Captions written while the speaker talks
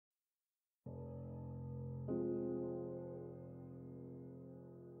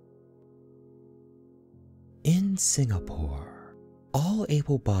In Singapore, all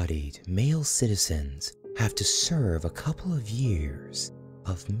able-bodied male citizens have to serve a couple of years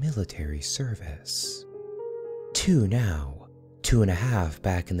of military service. 2 now, 2.5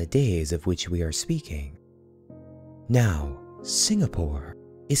 back in the days of which we are speaking. Now, Singapore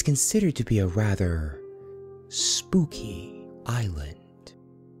is considered to be a rather spooky island.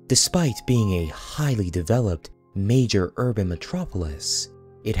 Despite being a highly developed major urban metropolis,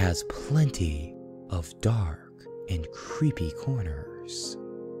 it has plenty of dark and creepy corners.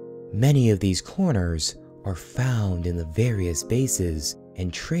 Many of these corners are found in the various bases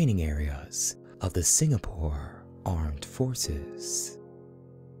and training areas of the Singapore Armed Forces.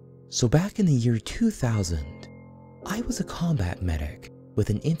 So back in the year 2000, I was a combat medic with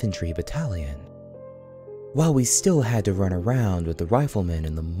an infantry battalion. While we still had to run around with the riflemen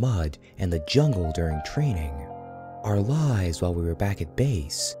in the mud and the jungle during training, our lives while we were back at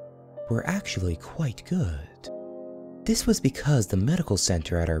base were actually quite good. This was because the medical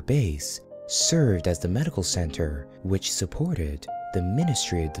center at our base served as the medical center which supported the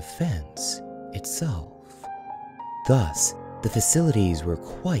Ministry of Defense itself. Thus, the facilities were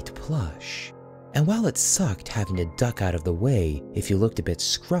quite plush, and while it sucked having to duck out of the way if you looked a bit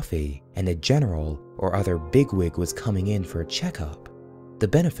scruffy and a general or other bigwig was coming in for a checkup, the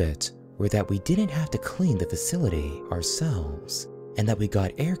benefits were that we didn't have to clean the facility ourselves, and that we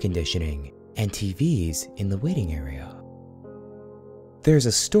got air conditioning and TVs in the waiting area. There's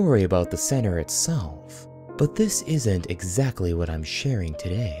a story about the center itself, but this isn't exactly what I'm sharing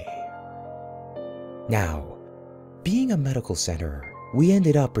today. Now, being a medical center, we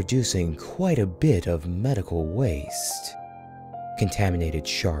ended up producing quite a bit of medical waste. Contaminated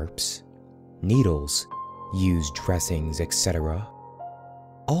sharps, needles, used dressings, etc.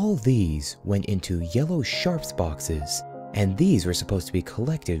 All these went into yellow sharps boxes, and these were supposed to be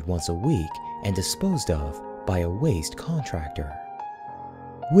collected once a week and disposed of by a waste contractor.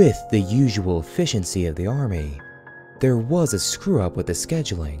 With the usual efficiency of the army, there was a screw up with the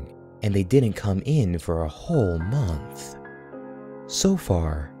scheduling, and they didn't come in for a whole month. So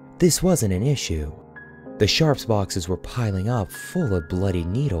far, this wasn't an issue. The sharps boxes were piling up full of bloody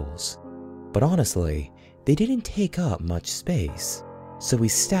needles, but honestly, they didn't take up much space, so we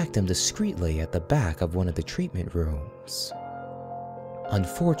stacked them discreetly at the back of one of the treatment rooms.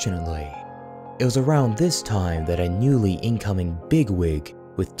 Unfortunately, it was around this time that a newly incoming bigwig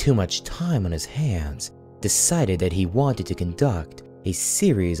with too much time on his hands decided that he wanted to conduct a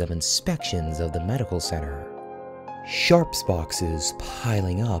series of inspections of the medical center. Sharps boxes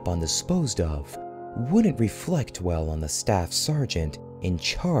piling up undisposed of wouldn't reflect well on the staff sergeant in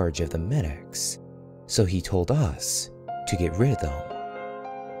charge of the medics, so he told us to get rid of them.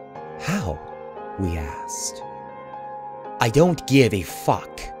 How? We asked. I don't give a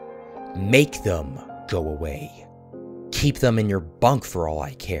fuck. Make them go away. Keep them in your bunk for all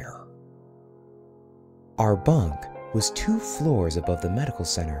I care. Our bunk was 2 floors above the medical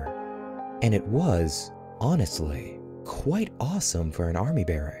center, and it was, honestly, quite awesome for an army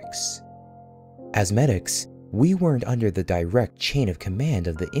barracks. As medics, we weren't under the direct chain of command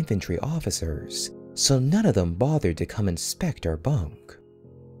of the infantry officers, so none of them bothered to come inspect our bunk.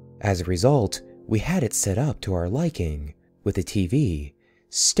 As a result, we had it set up to our liking, with a TV,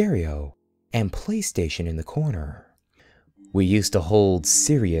 stereo, and PlayStation in the corner. We used to hold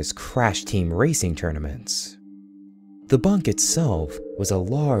serious crash team racing tournaments. The bunk itself was a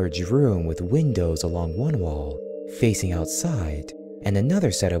large room with windows along one wall, facing outside, and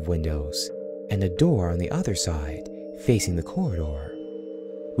another set of windows, and a door on the other side, facing the corridor.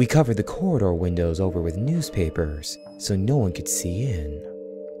 We covered the corridor windows over with newspapers, so no one could see in.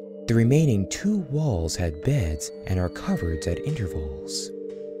 The remaining 2 walls had beds and our cupboards at intervals.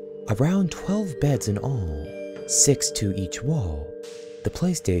 Around 12 beds in all, 6 to each wall. The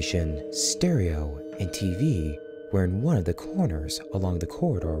PlayStation, stereo, and TV were in one of the corners along the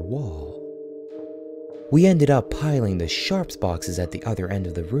corridor wall. We ended up piling the sharps boxes at the other end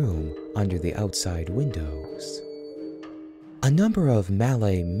of the room under the outside windows. A number of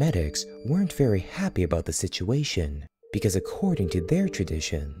Malay medics weren't very happy about the situation because according to their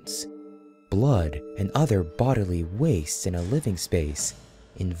traditions, blood and other bodily wastes in a living space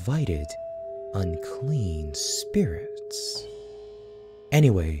invited unclean spirits.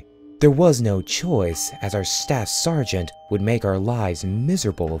 Anyway, there was no choice, as our staff sergeant would make our lives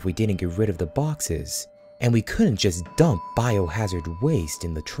miserable if we didn't get rid of the boxes, and we couldn't just dump biohazard waste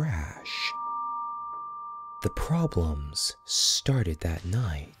in the trash. The problems started that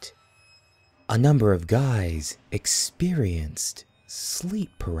night. A number of guys experienced sleep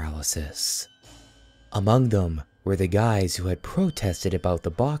paralysis. Among them were the guys who had protested about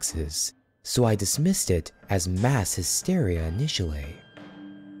the boxes so I dismissed it as mass hysteria initially.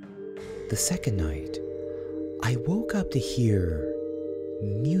 The second night, I woke up to hear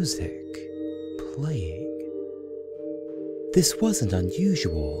music playing. This wasn't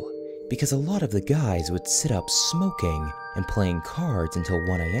unusual because a lot of the guys would sit up smoking and playing cards until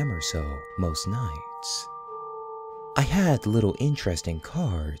 1 a.m. or so most nights. I had little interest in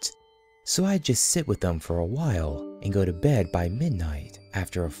cards, so I'd just sit with them for a while and go to bed by midnight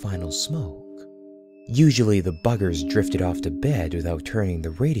after a final smoke. Usually the buggers drifted off to bed without turning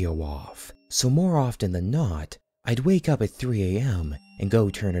the radio off, so more often than not, I'd wake up at 3 a.m. and go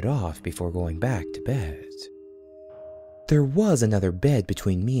turn it off before going back to bed. There was another bed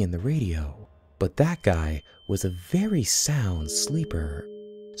between me and the radio, but that guy was a very sound sleeper,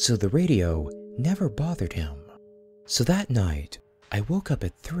 so the radio never bothered him. So that night, I woke up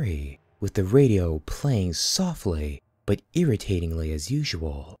at 3 with the radio playing softly but irritatingly as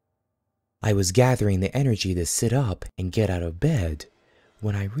usual. I was gathering the energy to sit up and get out of bed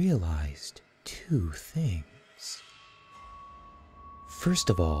when I realized 2 things. First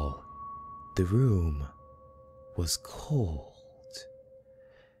of all, the room was cold.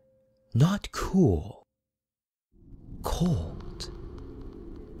 Not cool, cold.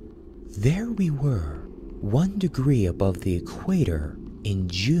 There we were, 1 degree above the equator in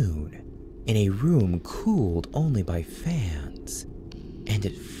June, in a room cooled only by fans, and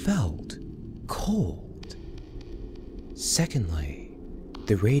it felt cold. Secondly,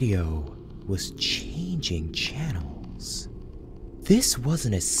 the radio was changing channels. This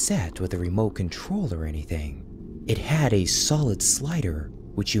wasn't a set with a remote control or anything. It had a solid slider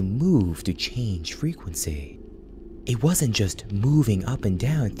which you moved to change frequency. It wasn't just moving up and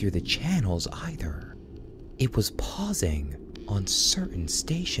down through the channels either. It was pausing on certain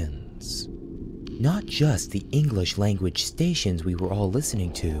stations. Not just the English language stations we were all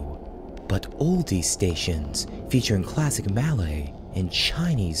listening to, but oldie stations featuring classic Malay and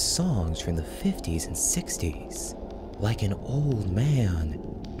Chinese songs from the 50s and 60s, like an old man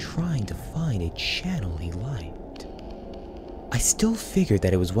trying to find a channel he liked. I still figured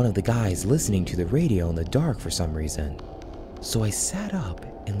that it was one of the guys listening to the radio in the dark for some reason, so I sat up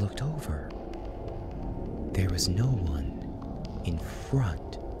and looked over. There was no one in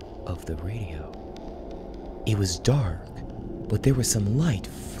front of the radio. It was dark, but there was some light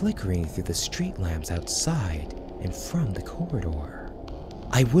flickering through the street lamps outside and from the corridor.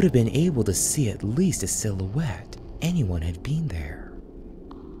 I would have been able to see at least a silhouette anyone had been there.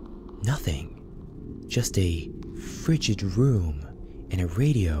 Nothing, just a frigid room and a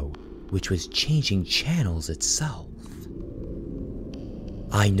radio which was changing channels itself.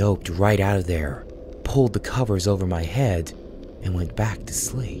 I noped right out of there, pulled the covers over my head, and went back to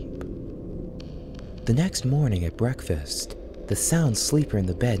sleep. The next morning at breakfast, the sound sleeper in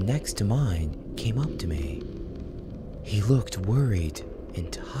the bed next to mine came up to me. He looked worried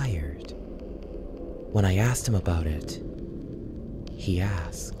and tired. When I asked him about it, he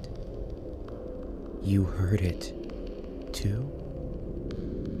asked, "You heard it too?"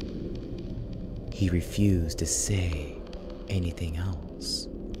 He refused to say anything else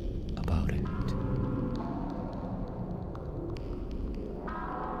about it.